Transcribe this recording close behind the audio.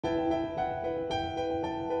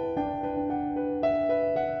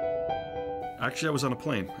Actually, I was on a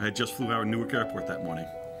plane. I had just flew out of Newark Airport that morning.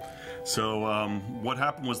 So what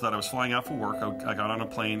happened was that I was flying out for work. I got on a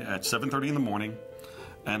plane at 7:30 in the morning,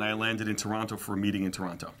 and I landed in Toronto for a meeting in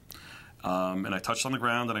Toronto. And I touched on the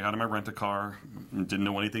ground, and I got in my rent-a-car. Didn't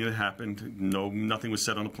know anything had happened. Nothing was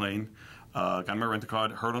said on the plane. Got in my rent-a-car,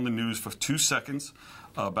 heard on the news for 2 seconds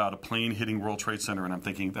about a plane hitting World Trade Center, and I'm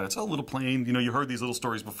thinking that it's a little plane. You know, you heard these little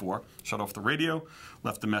stories before. Shut off the radio,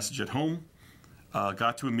 left a message at home,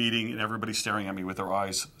 got to a meeting, and everybody's staring at me with their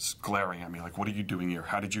eyes glaring at me, like, what are you doing here?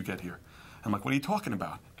 How did you get here? I'm like, what are you talking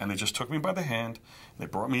about? And they just took me by the hand, they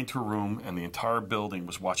brought me into a room, and the entire building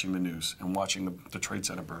was watching the news and watching the Trade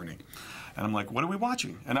Center burning. And I'm like, what are we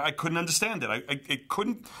watching? And I couldn't understand it.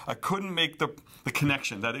 I couldn't make the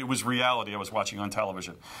connection that it was reality I was watching on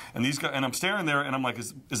television. And these guys, and I'm staring there, and I'm like,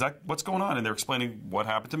 is that what's going on? And they're explaining what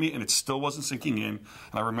happened to me, and it still wasn't sinking in.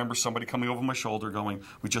 And I remember somebody coming over my shoulder going,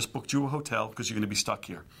 we just booked you a hotel because you're going to be stuck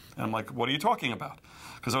here. And I'm like, what are you talking about?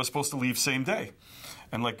 Because I was supposed to leave same day.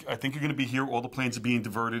 And like, I think you're going to be here. All the planes are being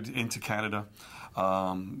diverted into Canada.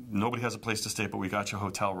 Nobody has a place to stay, but we got your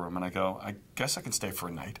hotel room. And I go, I guess I can stay for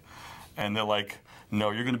a night. And they're like,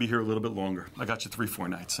 no, you're going to be here a little bit longer. I got you 3-4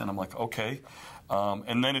 nights. And I'm like, okay.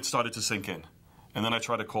 And then it started to sink in. And then I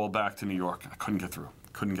tried to call back to New York. I couldn't get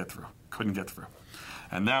through.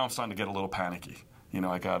 And now I'm starting to get a little panicky. You know,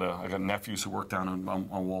 I got nephews who work down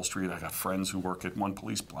on Wall Street. I got friends who work at One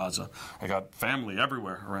Police Plaza. I got family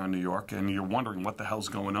everywhere around New York, and you're wondering what the hell's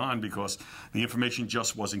going on because the information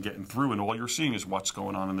just wasn't getting through, and all you're seeing is what's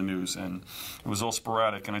going on in the news, and it was all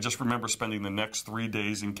sporadic. And I just remember spending the next 3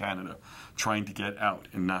 days in Canada trying to get out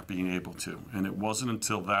and not being able to. And it wasn't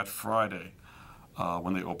until that Friday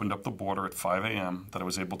when they opened up the border at 5 a.m. that I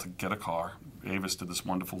was able to get a car. Avis did this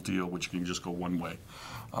wonderful deal, which you can just go one way.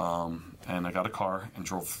 And I got a car and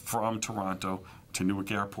drove from Toronto to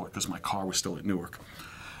Newark Airport because my car was still at Newark.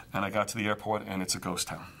 And I got to the airport, and it's a ghost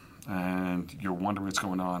town. And you're wondering what's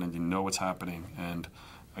going on, and you know what's happening. And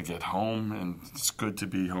I get home, and it's good to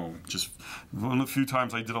be home. Just one of the few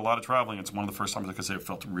times I did a lot of traveling, it's one of the first times I could say it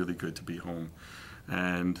felt really good to be home.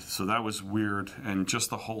 And so that was weird, and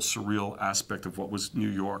just the whole surreal aspect of what was New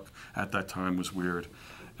York at that time was weird.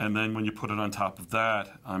 And then when you put it on top of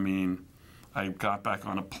that, I mean, I got back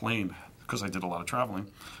on a plane, because I did a lot of traveling,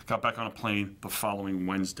 got back on a plane the following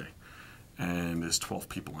Wednesday, and there's 12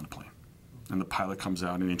 people on the plane. And the pilot comes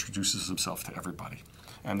out and introduces himself to everybody.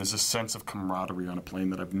 And there's a sense of camaraderie on a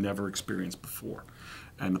plane that I've never experienced before.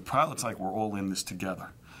 And the pilot's like, we're all in this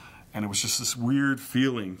together. And it was just this weird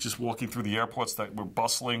feeling, just walking through the airports that were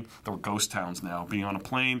bustling. There were ghost towns now. Being on a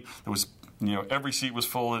plane, there was, you know, every seat was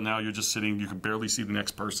full, and now you're just sitting, you could barely see the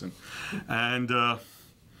next person. And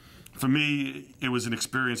for me, it was an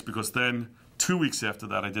experience because then 2 weeks after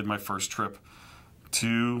that, I did my first trip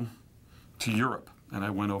to Europe, and I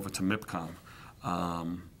went over to MIPCOM.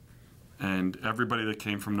 And everybody that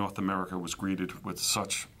came from North America was greeted with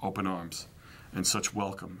such open arms and such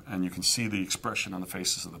welcome, and you can see the expression on the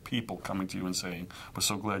faces of the people coming to you and saying, we're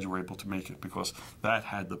so glad you were able to make it, because that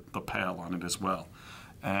had the PAL on it as well.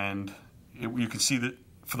 And you can see that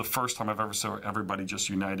for the first time I've ever saw everybody just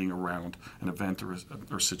uniting around an event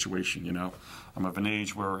or situation, you know. I'm of an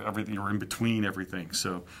age where you're in between everything,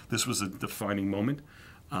 so this was a defining moment.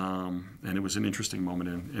 And it was an interesting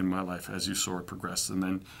moment in my life as you saw it progress. And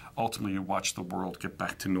then ultimately you watch the world get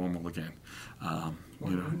back to normal again.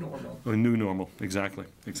 You know, new normal. A new normal, exactly.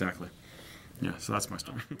 Yeah, so that's my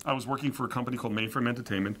story. I was working for a company called Mainframe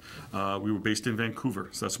Entertainment. We were based in Vancouver,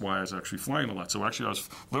 so that's why I was actually flying a lot. So actually I was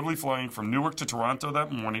literally flying from Newark to Toronto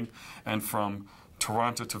that morning and from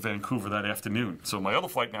Toronto to Vancouver that afternoon. So my other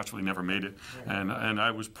flight naturally never made it, and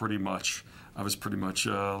I was pretty much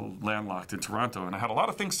landlocked in Toronto, and I had a lot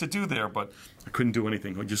of things to do there, but I couldn't do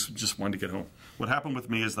anything. I just wanted to get home. What happened with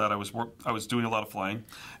me is that I was doing a lot of flying,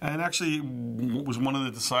 and actually what was one of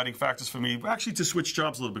the deciding factors for me actually to switch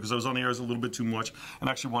jobs a little bit, because I was on the air a little bit too much and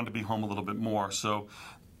actually wanted to be home a little bit more. So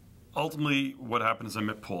ultimately, what happened is I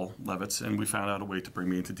met Paul Levitz, and we found out a way to bring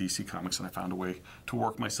me into DC Comics, and I found a way to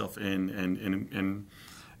work myself in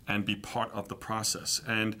and be part of the process.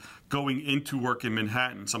 And going into work in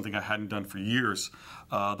Manhattan, something I hadn't done for years,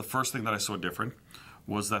 the first thing that I saw different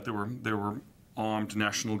was that there were armed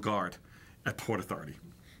National Guard at Port Authority,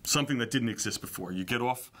 something that didn't exist before. You get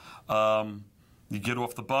off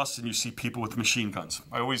the bus and you see people with machine guns.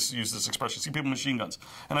 I always use this expression: see people with machine guns.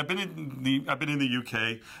 And I've been in the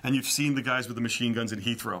UK, and you've seen the guys with the machine guns at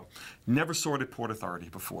Heathrow. Never saw it at Port Authority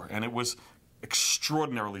before, and it was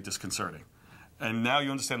extraordinarily disconcerting. And now you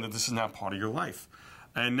understand that this is now part of your life.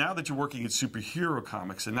 And now that you're working in superhero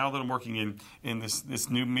comics, and now that I'm working in this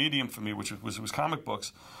new medium for me, which was comic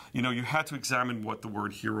books, you know, you had to examine what the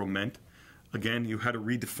word hero meant. again, you had to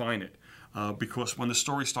redefine it. Because when the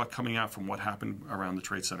stories start coming out from what happened around the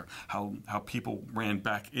Trade Center, how people ran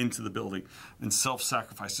back into the building and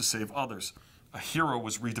self-sacrificed to save others, a hero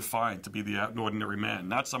was redefined to be the ordinary man,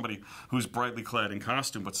 not somebody who's brightly clad in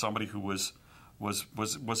costume, but somebody who was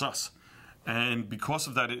us. And because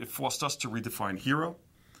of that, it forced us to redefine hero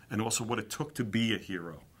and also what it took to be a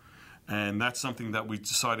hero. And that's something that we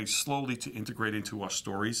decided slowly to integrate into our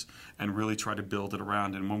stories and really try to build it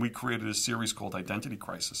around. And when we created a series called Identity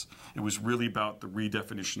Crisis, it was really about the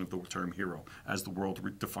redefinition of the term hero as the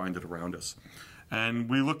world defined it around us. And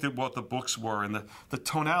we looked at what the books were, and the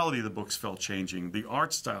tonality of the books felt changing. The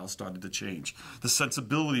art style started to change. The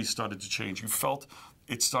sensibilities started to change. You felt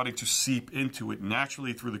it starting to seep into it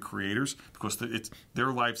naturally through the creators because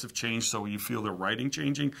their lives have changed, so you feel their writing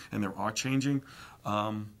changing and their art changing.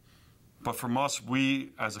 But from us,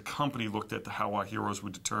 we as a company looked at how our heroes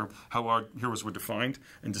were defined,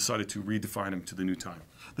 and decided to redefine them to the new time.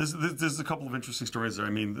 There's a couple of interesting stories there. I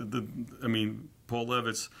mean, Paul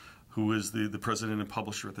Levitz, who is the president and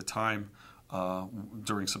publisher at the time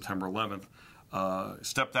during September 11th,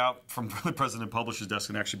 stepped out from the president and publisher's desk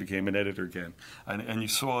and actually became an editor again. And you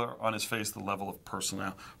saw on his face the level of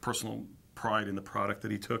personal pride in the product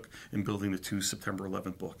that he took in building the 2 September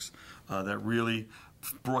 11th books that really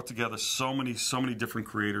brought together so many different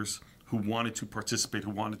creators who wanted to participate, who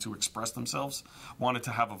wanted to express themselves, wanted to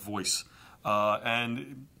have a voice.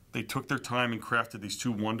 And they took their time and crafted these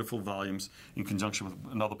 2 wonderful volumes in conjunction with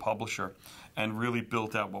another publisher and really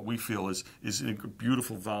built out what we feel is a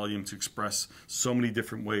beautiful volume to express so many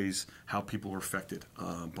different ways how people were affected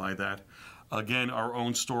by that. Again, our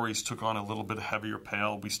own stories took on a little bit heavier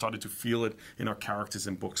pail. We started to feel it in our characters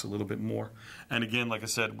and books a little bit more. And again, like I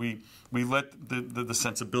said, we let the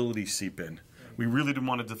sensibility seep in. We really didn't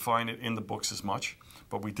want to define it in the books as much,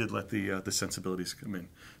 but we did let the sensibilities come in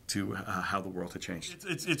to how the world had changed.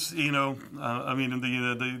 It's you know, I mean,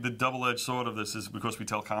 the double-edged sword of this is because we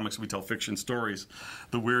tell comics, we tell fiction stories.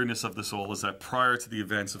 The weirdness of this all is that prior to the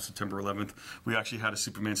events of September 11th, we actually had a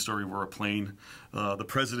Superman story where a plane, the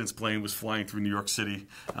president's plane, was flying through New York City,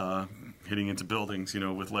 hitting into buildings. You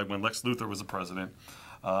know, when Lex Luthor was the president,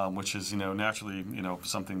 which is naturally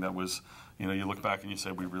something that was. You look back and you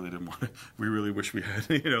say, we really didn't want it. We really wish we had,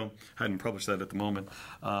 hadn't published that at the moment.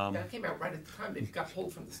 Yeah, it came out right at the time that it got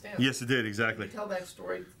pulled from the stand. Yes, it did, exactly. Can you tell that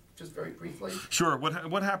story just very briefly? Sure.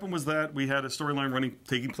 What happened was that we had a storyline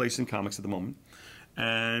taking place in comics at the moment.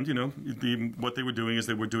 And, what they were doing is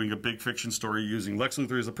they were doing a big fiction story using Lex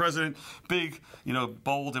Luthor as the president, big,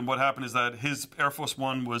 bold. And what happened is that his Air Force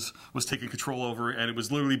One was taking control over, and it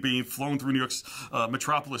was literally being flown through New York's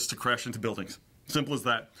metropolis to crash into buildings. Simple as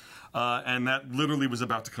that. And that literally was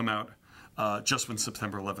about to come out just when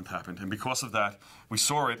September 11th happened. And because of that, we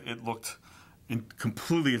saw it. It looked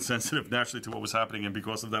completely insensitive naturally to what was happening. And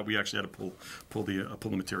because of that, we actually had to pull the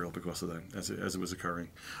material because of that as it was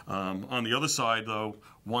occurring. On the other side, though,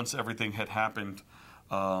 once everything had happened,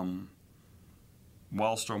 Wildstorm,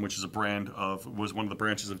 which is was one of the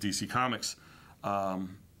branches of DC Comics,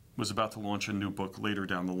 was about to launch a new book later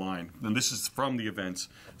down the line. And this is from the events,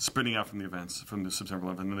 spinning out from the events, from the September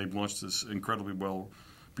 11th. And they've launched this incredibly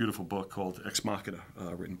beautiful book called Ex Machina,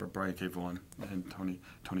 written by Brian K. Vaughan and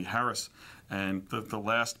Tony Harris. And the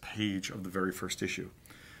last page of the very first issue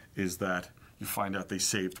is that you find out they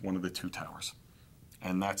saved one of the 2 towers.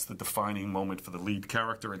 And that's the defining moment for the lead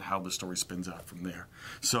character and how the story spins out from there.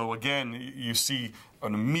 So again, you see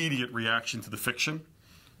an immediate reaction to the fiction,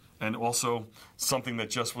 and also something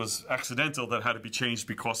that just was accidental that had to be changed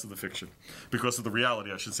because of the fiction, because of the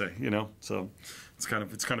reality, I should say. So it's kind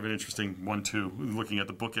of an interesting 1-2 looking at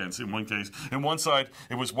the bookends. In one case, in one side,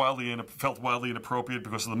 it was felt wildly inappropriate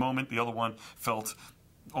because of the moment. The other one felt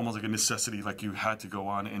almost like a necessity, like you had to go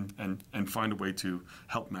on and find a way to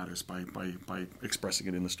help matters by expressing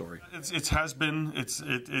it in the story. It's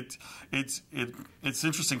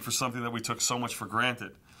interesting for something that we took so much for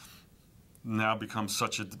granted. Now becomes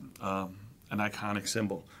such an iconic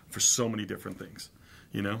symbol for so many different things.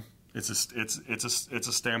 It's a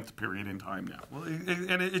stamped period in time now. Well,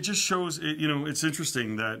 it just shows. It's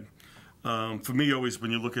interesting that for me, always when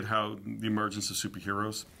you look at how the emergence of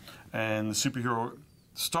superheroes, and the superhero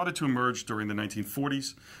started to emerge during the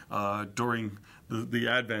 1940s, during the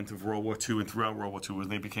advent of World War II and throughout World War II when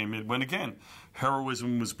they became, when again,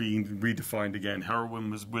 heroism was being redefined again.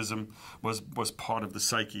 Heroism was part of the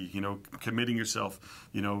psyche, you know, committing yourself,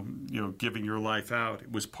 you know, giving your life out.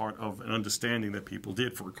 It was part of an understanding that people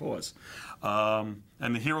did for a cause.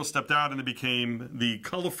 And the hero stepped out and it became the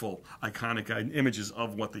colorful, iconic images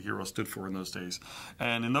of what the hero stood for in those days.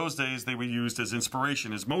 And in those days, they were used as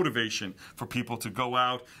inspiration, as motivation for people to go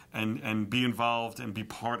out and be involved and be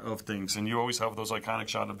part of things. And you always have those iconic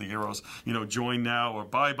shots of the heroes, you know, join now or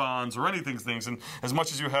buy bonds or anything things. And as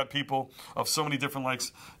much as you had people of so many different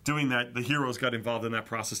likes doing that, the heroes got involved in that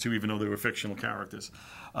process too, even though they were fictional characters.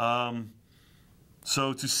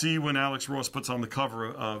 So to see when Alex Ross puts on the cover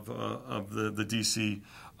of the DC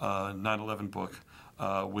 9/11 book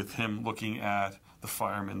with him looking at the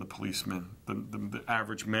fireman, the policeman, the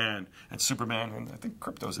average man, and Superman, and I think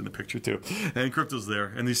Crypto's in the picture too, and Crypto's there,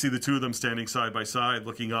 and you see the two of them standing side by side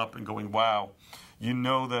looking up and going, wow, you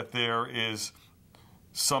know that there is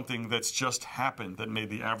something that's just happened that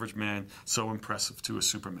made the average man so impressive to a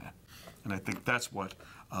Superman. And I think that's what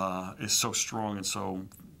is so strong and so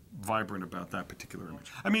vibrant about that particular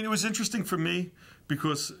image. I mean, it was interesting for me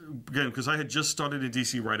because, again, because I had just started in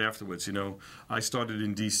DC right afterwards. You know, I started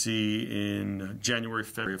in DC in January,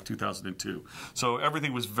 February of 2002. So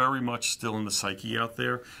everything was very much still in the psyche out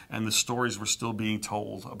there, and the stories were still being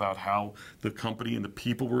told about how the company and the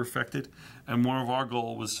people were affected. And one of our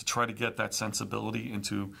goals was to try to get that sensibility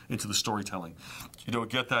into the storytelling. You know,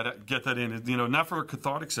 get that in. You know, not from a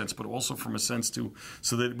cathartic sense, but also from a sense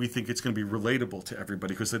so that we think it's going to be relatable to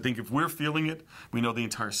everybody. Because I think if we're feeling it, we know the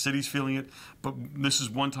entire city's feeling it. But this is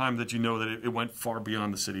one time that you know that it went far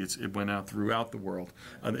beyond the city. It went out throughout the world,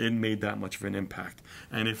 and it made that much of an impact.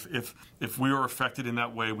 And if we are affected in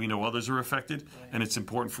that way, we know others are affected, and it's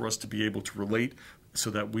important for us to be able to relate, so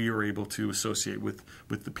that we are able to associate with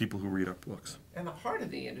the people who read our books. And the heart of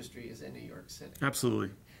the industry is in New York City.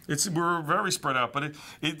 Absolutely. We're very spread out, but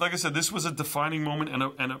like I said, this was a defining moment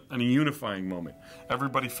and a unifying moment.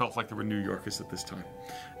 Everybody felt like they were New Yorkers at this time,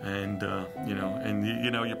 and you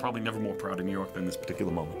know, you're probably never more proud of New York than this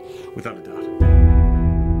particular moment, without a doubt.